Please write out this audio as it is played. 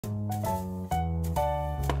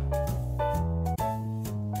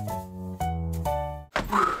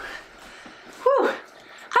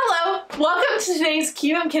to today's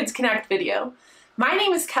Kingdom Kids Connect video. My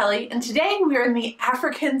name is Kelly, and today we are in the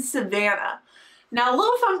African Savannah. Now, a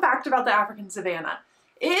little fun fact about the African Savannah.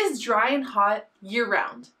 It is dry and hot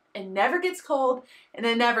year-round. It never gets cold, and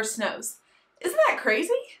it never snows. Isn't that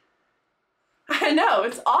crazy? I know,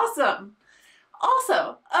 it's awesome.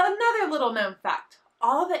 Also, another little known fact.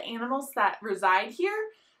 All the animals that reside here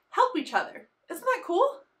help each other. Isn't that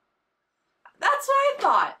cool? That's what I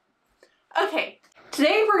thought. Okay,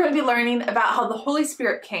 today we're going to be learning about how the Holy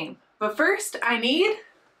Spirit came. But first, I need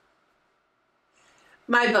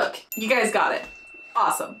my book. You guys got it.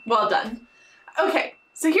 Awesome. Well done. Okay,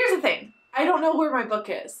 so here's the thing. I don't know where my book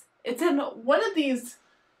is. It's in one of these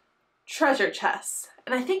treasure chests,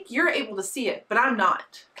 and I think you're able to see it, but I'm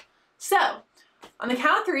not. So, on the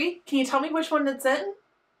count of 3, can you tell me which one it's in?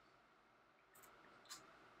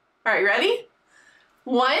 All right, ready?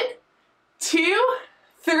 1, 2,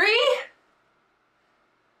 3.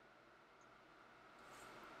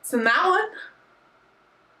 It's in that one.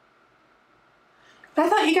 But I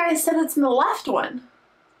thought you guys said it's in the left one.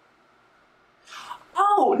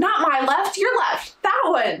 Oh, not my left, your left. That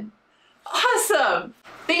one. Awesome.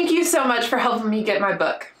 Thank you so much for helping me get my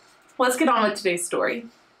book. Let's get on with today's story.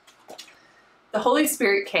 The Holy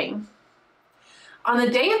Spirit came. On the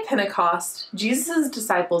day of Pentecost, Jesus'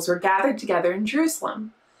 disciples were gathered together in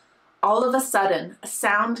Jerusalem. All of a sudden, a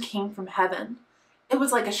sound came from heaven. It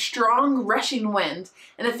was like a strong, rushing wind,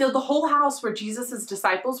 and it filled the whole house where Jesus'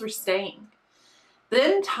 disciples were staying.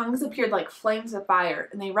 Then tongues appeared like flames of fire,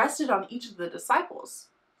 and they rested on each of the disciples.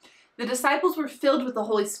 The disciples were filled with the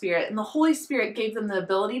Holy Spirit, and the Holy Spirit gave them the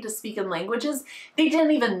ability to speak in languages they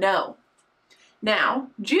didn't even know. Now,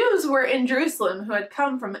 Jews were in Jerusalem who had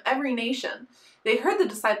come from every nation. They heard the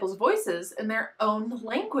disciples' voices in their own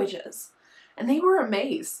languages, and they were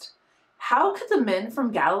amazed. How could the men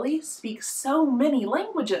from Galilee speak so many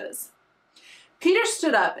languages? Peter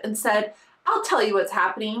stood up and said, "I'll tell you what's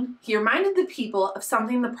happening." He reminded the people of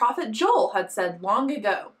something the prophet Joel had said long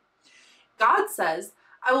ago. God says,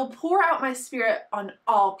 "I will pour out my spirit on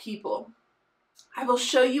all people. I will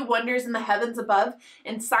show you wonders in the heavens above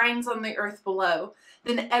and signs on the earth below.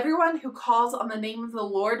 Then everyone who calls on the name of the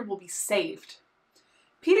Lord will be saved."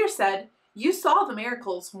 Peter said, "You saw the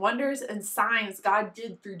miracles, wonders, and signs God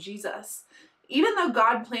did through Jesus. Even though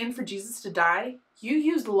God planned for Jesus to die, you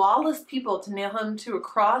used lawless people to nail him to a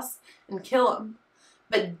cross and kill him.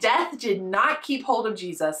 But death did not keep hold of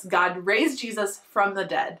Jesus. God raised Jesus from the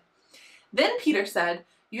dead." Then Peter said,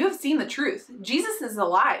 "You have seen the truth. Jesus is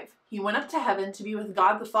alive. He went up to heaven to be with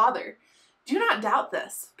God the Father. Do not doubt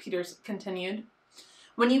this," Peter continued.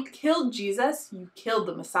 "When you killed Jesus, you killed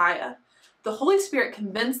the Messiah." The Holy Spirit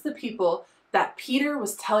convinced the people that Peter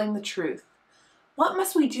was telling the truth. "What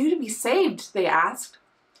must we do to be saved?" they asked.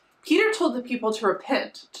 Peter told the people to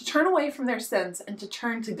repent, to turn away from their sins, and to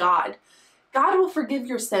turn to God. God will forgive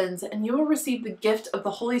your sins, and you will receive the gift of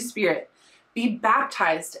the Holy Spirit. "Be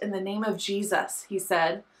baptized in the name of Jesus," he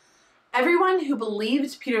said. Everyone who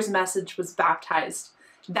believed Peter's message was baptized.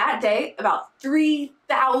 That day, about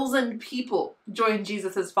 3,000 people joined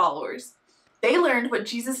Jesus' followers. They learned what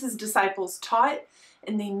Jesus' disciples taught,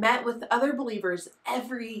 and they met with other believers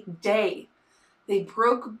every day. They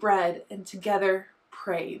broke bread and together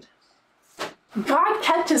prayed. God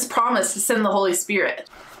kept his promise to send the Holy Spirit.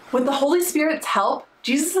 With the Holy Spirit's help,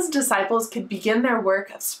 Jesus' disciples could begin their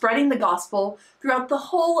work of spreading the gospel throughout the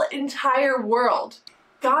whole entire world.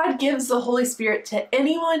 God gives the Holy Spirit to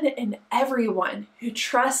anyone and everyone who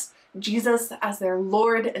trusts Jesus as their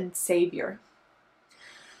Lord and Savior.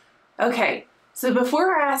 Okay, so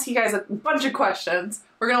before I ask you guys a bunch of questions,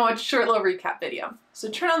 we're going to watch a short little recap video. So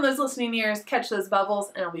turn on those listening ears, catch those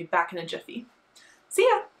bubbles, and I'll be back in a jiffy. See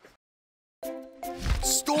ya!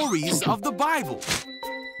 Stories of the Bible.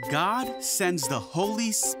 God sends the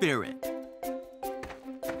Holy Spirit.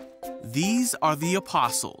 These are the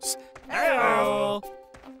apostles. Hello.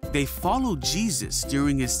 They followed Jesus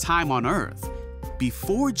during his time on earth.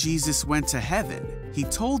 Before Jesus went to heaven, he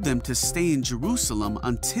told them to stay in Jerusalem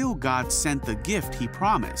until God sent the gift he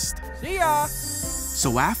promised. See ya!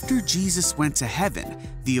 So after Jesus went to heaven,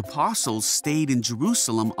 the apostles stayed in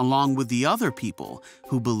Jerusalem along with the other people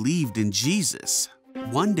who believed in Jesus.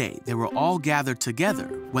 One day, they were all gathered together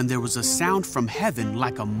when there was a sound from heaven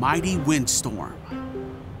like a mighty windstorm.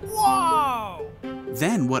 Whoa!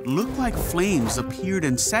 Then what looked like flames appeared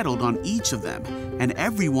and settled on each of them, and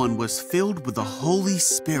everyone was filled with the Holy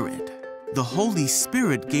Spirit. The Holy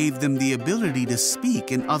Spirit gave them the ability to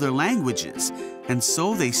speak in other languages, and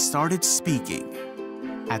so they started speaking.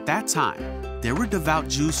 At that time, there were devout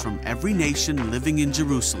Jews from every nation living in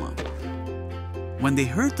Jerusalem. When they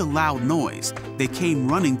heard the loud noise, they came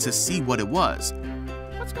running to see what it was.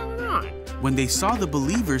 What's going on? When they saw the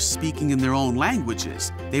believers speaking in their own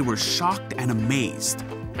languages, they were shocked and amazed.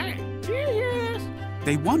 Hey, do you hear this?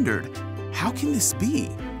 They wondered, how can this be?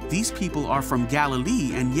 These people are from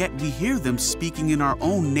Galilee, and yet we hear them speaking in our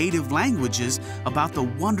own native languages about the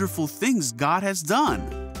wonderful things God has done.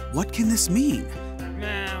 What can this mean?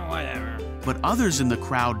 Nah, whatever. But others in the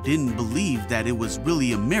crowd didn't believe that it was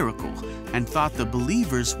really a miracle and thought the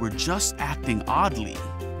believers were just acting oddly.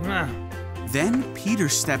 Then Peter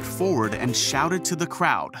stepped forward and shouted to the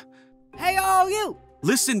crowd, Hey, all you!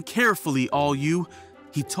 "Listen carefully, all you."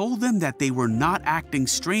 He told them that they were not acting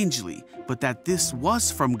strangely, but that this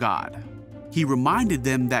was from God. He reminded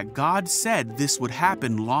them that God said this would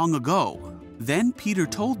happen long ago. Then Peter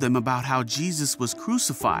told them about how Jesus was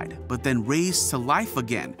crucified, but then raised to life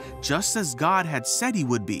again, just as God had said he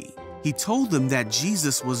would be. He told them that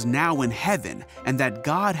Jesus was now in heaven and that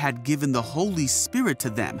God had given the Holy Spirit to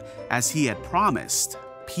them, as he had promised.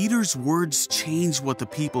 Peter's words changed what the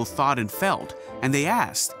people thought and felt, and they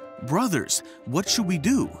asked, "Brothers, what should we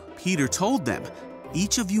do?" Peter told them,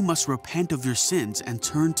 "Each of you must repent of your sins and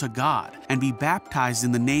turn to God and be baptized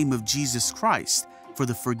in the name of Jesus Christ for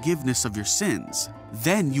the forgiveness of your sins.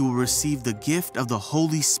 Then you will receive the gift of the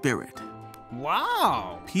Holy Spirit."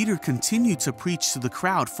 Wow! Peter continued to preach to the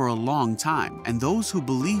crowd for a long time, and those who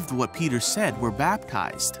believed what Peter said were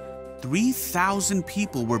baptized. 3,000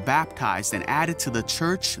 people were baptized and added to the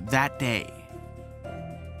church that day.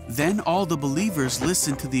 Then all the believers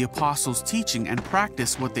listened to the apostles' teaching and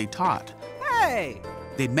practiced what they taught. Hey!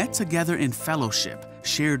 They met together in fellowship,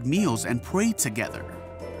 shared meals, and prayed together.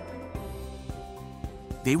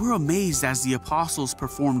 They were amazed as the apostles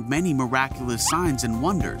performed many miraculous signs and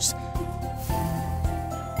wonders.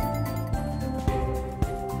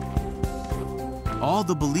 All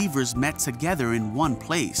the believers met together in one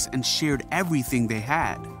place and shared everything they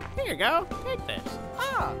had. Here you go. Take this.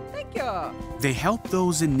 Ah, thank you. They helped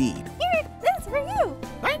those in need, Here, this for you.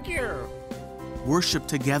 Thank you. worshiped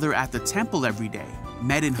together at the temple every day,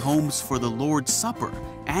 met in homes for the Lord's Supper,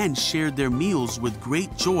 and shared their meals with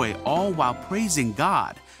great joy, all while praising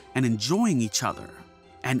God and enjoying each other.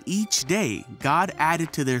 And each day, God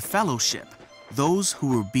added to their fellowship those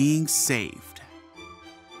who were being saved.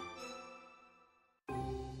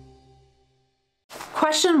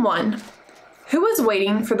 Question 1. Who was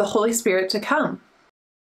waiting for the Holy Spirit to come?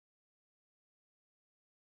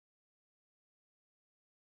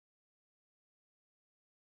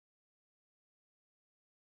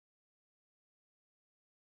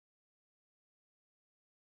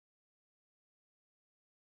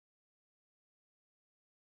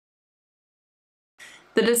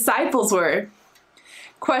 The disciples were.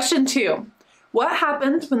 Question 2. What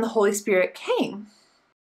happened when the Holy Spirit came?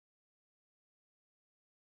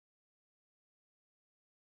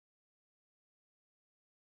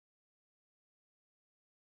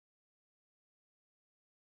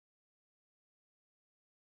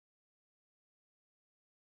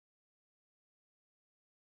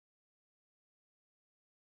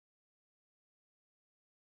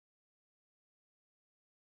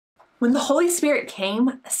 When the Holy Spirit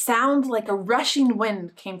came, a sound like a rushing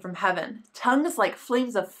wind came from heaven. Tongues like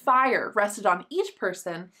flames of fire rested on each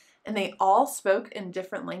person, and they all spoke in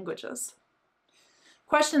different languages.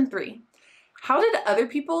 Question 3. How did other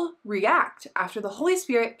people react after the Holy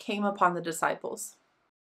Spirit came upon the disciples?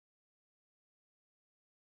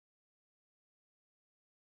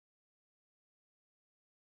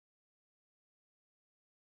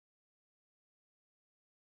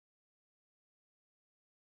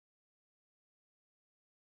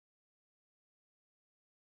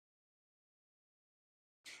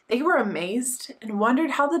 They were amazed and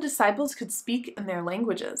wondered how the disciples could speak in their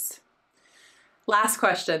languages. Last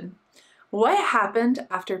question. What happened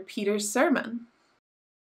after Peter's sermon?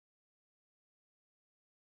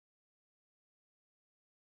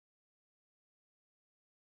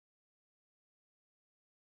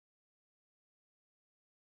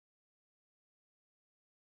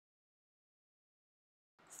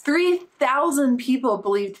 "3,000 people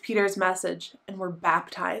believed Peter's message and were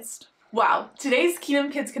baptized." Wow, today's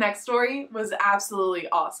Kingdom Kids Connect story was absolutely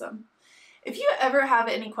awesome. If you ever have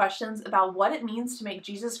any questions about what it means to make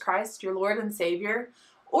Jesus Christ your Lord and Savior,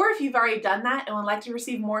 or if you've already done that and would like to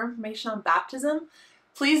receive more information on baptism,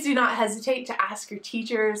 please do not hesitate to ask your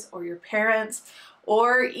teachers or your parents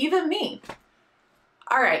or even me.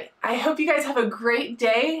 All right, I hope you guys have a great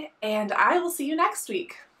day, and I will see you next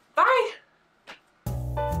week. Bye!